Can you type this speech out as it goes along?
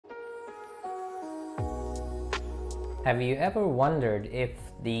Have you ever wondered if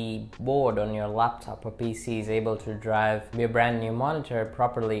the board on your laptop or PC is able to drive your brand new monitor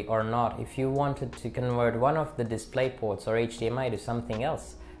properly or not? If you wanted to convert one of the display ports or HDMI to something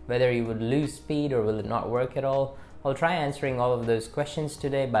else, whether you would lose speed or will it not work at all? I'll try answering all of those questions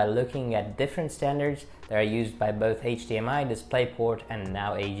today by looking at different standards that are used by both HDMI, DisplayPort, and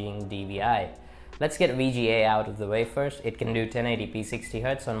now aging DVI. Let's get VGA out of the way first. It can do 1080p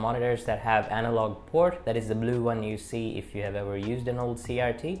 60Hz on monitors that have analog port, that is the blue one you see if you have ever used an old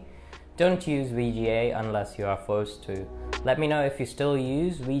CRT. Don't use VGA unless you are forced to. Let me know if you still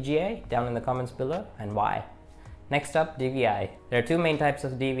use VGA down in the comments below and why. Next up, DVI. There are two main types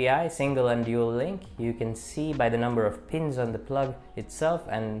of DVI, single and dual link. You can see by the number of pins on the plug itself,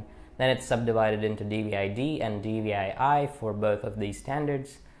 and then it's subdivided into DVI-D and DVI-I for both of these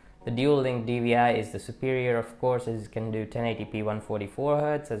standards. The dual link DVI is the superior, of course, as it can do 1080p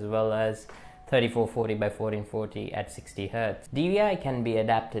 144Hz as well as 3440 by 1440 at 60Hz. DVI can be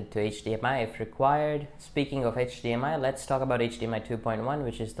adapted to HDMI if required. Speaking of HDMI, let's talk about HDMI 2.1,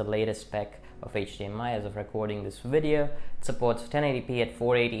 which is the latest spec of HDMI as of recording this video. It supports 1080p at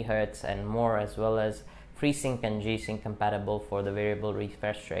 480Hz and more, as well as FreeSync and G-Sync compatible for the variable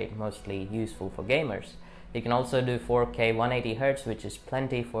refresh rate, mostly useful for gamers. You can also do 4K 180Hz, which is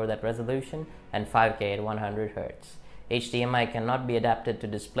plenty for that resolution, and 5K at 100Hz. HDMI cannot be adapted to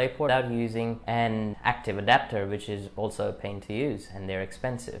DisplayPort without using an active adapter, which is also a pain to use, and they're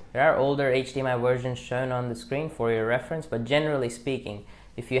expensive. There are older HDMI versions shown on the screen for your reference, but generally speaking,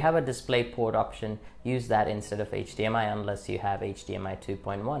 if you have a DisplayPort option, use that instead of HDMI unless you have HDMI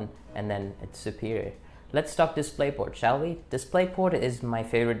 2.1, and then it's superior. Let's talk DisplayPort, shall we? DisplayPort is my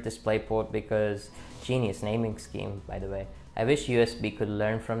favorite DisplayPort because genius naming scheme, by the way. I wish USB could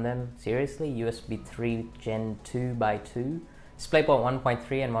learn from them. Seriously, USB 3 Gen 2 by 2. DisplayPort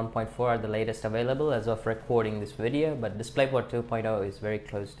 1.3 and 1.4 are the latest available as of recording this video, but DisplayPort 2.0 is very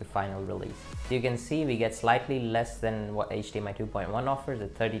close to final release. You can see we get slightly less than what HDMI 2.1 offers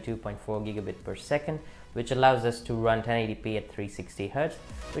at 32.4 gigabit per second, which allows us to run 1080p at 360Hz,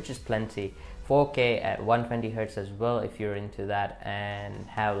 which is plenty. 4K at 120Hz as well if you're into that, and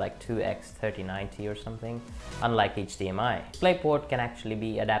have like 2x 3090 or something, unlike HDMI. DisplayPort can actually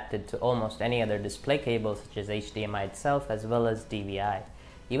be adapted to almost any other display cable such as HDMI itself as well as DVI.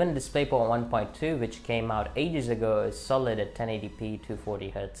 Even DisplayPort 1.2, which came out ages ago, is solid at 1080p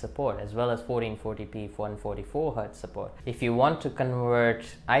 240Hz support as well as 1440p 144Hz support. If you want to convert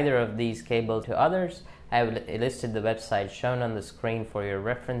either of these cables to others, I have listed the website shown on the screen for your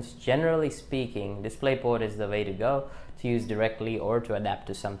reference. Generally speaking, DisplayPort is the way to go to use directly or to adapt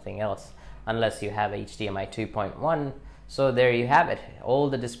to something else, unless you have HDMI 2.1. So there you have it, all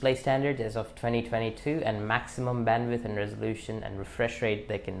the display standards as of 2022 and maximum bandwidth and resolution and refresh rate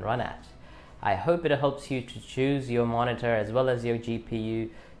they can run at. I hope it helps you to choose your monitor as well as your GPU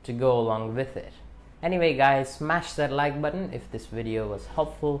to go along with it. Anyway guys, smash that like button if this video was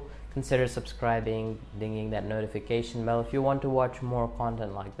helpful. Consider subscribing, dinging that notification bell if you want to watch more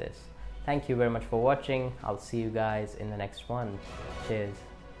content like this. Thank you very much for watching. I'll see you guys in the next one. Cheers.